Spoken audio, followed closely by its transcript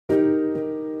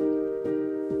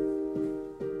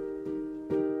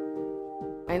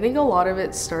I think a lot of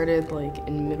it started like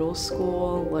in middle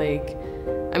school.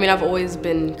 I mean, I've always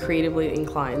been creatively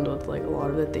inclined with like a lot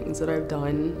of the things that I've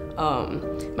done.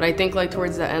 But I think like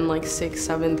towards the end, like 6th,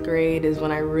 7th grade is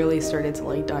when I really started to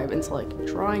like dive into like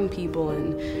drawing people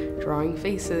and drawing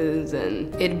faces.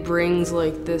 And it brings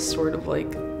like this sort of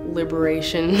like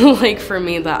liberation like for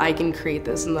me that I can create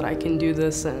this and that I can do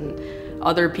this, and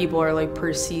other people are like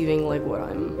perceiving like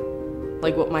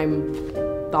what my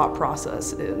thought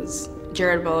process is.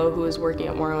 Jared Bello, who was working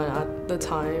at Moreland at the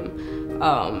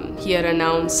time, he had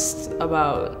announced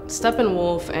about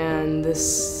Steppenwolf and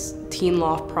this teen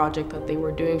loft project that they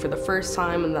were doing for the first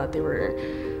time, and that they were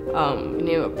gonna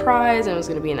give a prize, and it was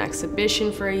gonna be an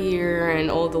exhibition for a year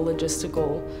and all the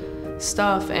logistical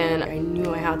stuff, and I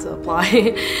knew I had to apply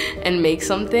and make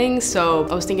something. So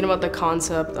I was thinking about the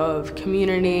concept of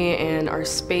community and our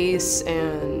space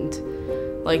and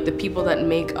like the people that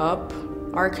make up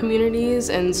our communities.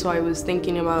 And so I was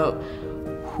thinking about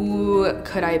who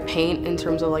could I paint in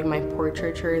terms of like my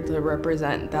portraiture to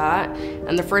represent that.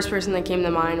 And the first person that came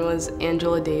to mind was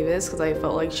Angela Davis, because I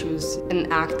felt like she was an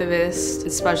activist,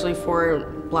 especially for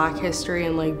Black history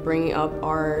and like bringing up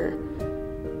our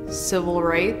civil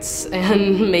rights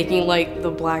and making like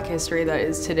the Black history that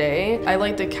is today. I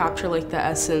like to capture like the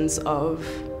essence of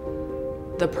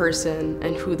the person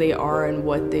and who they are and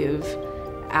what they've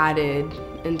added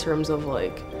in terms of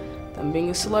like them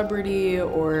being a celebrity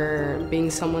or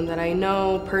being someone that I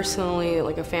know personally,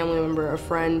 like a family member, a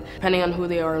friend. Depending on who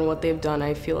they are and what they've done,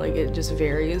 I feel like it just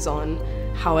varies on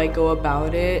how I go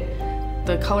about it.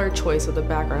 The color choice of the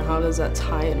background, how does that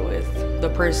tie in with the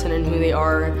person and who they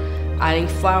are? Adding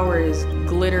flowers,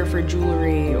 glitter for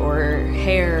jewelry, or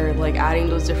hair, like adding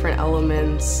those different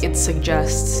elements, it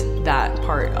suggests that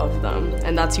part of them.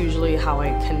 And that's usually how I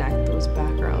connect those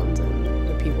backgrounds and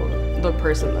the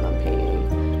person that I'm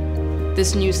painting.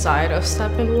 This new side of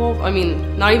Steppenwolf, I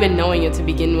mean, not even knowing it to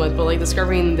begin with, but like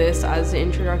discovering this as the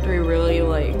introductory really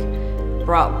like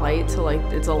brought light to like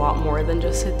it's a lot more than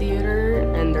just a theater,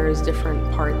 and there's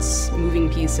different parts, moving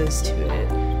pieces to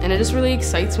it. And it just really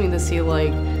excites me to see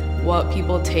like what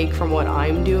people take from what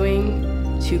I'm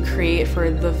doing to create for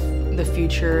the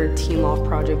future Teen Loft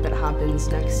project that happens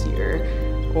next year,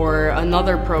 or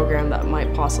another program that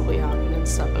might possibly happen in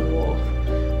Steppenwolf.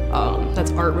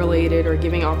 That's art related or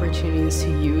giving opportunities to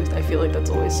youth. I feel like that's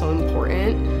always so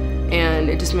important, and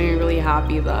it just made me really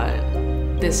happy that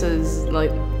this is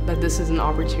an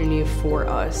opportunity for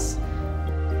us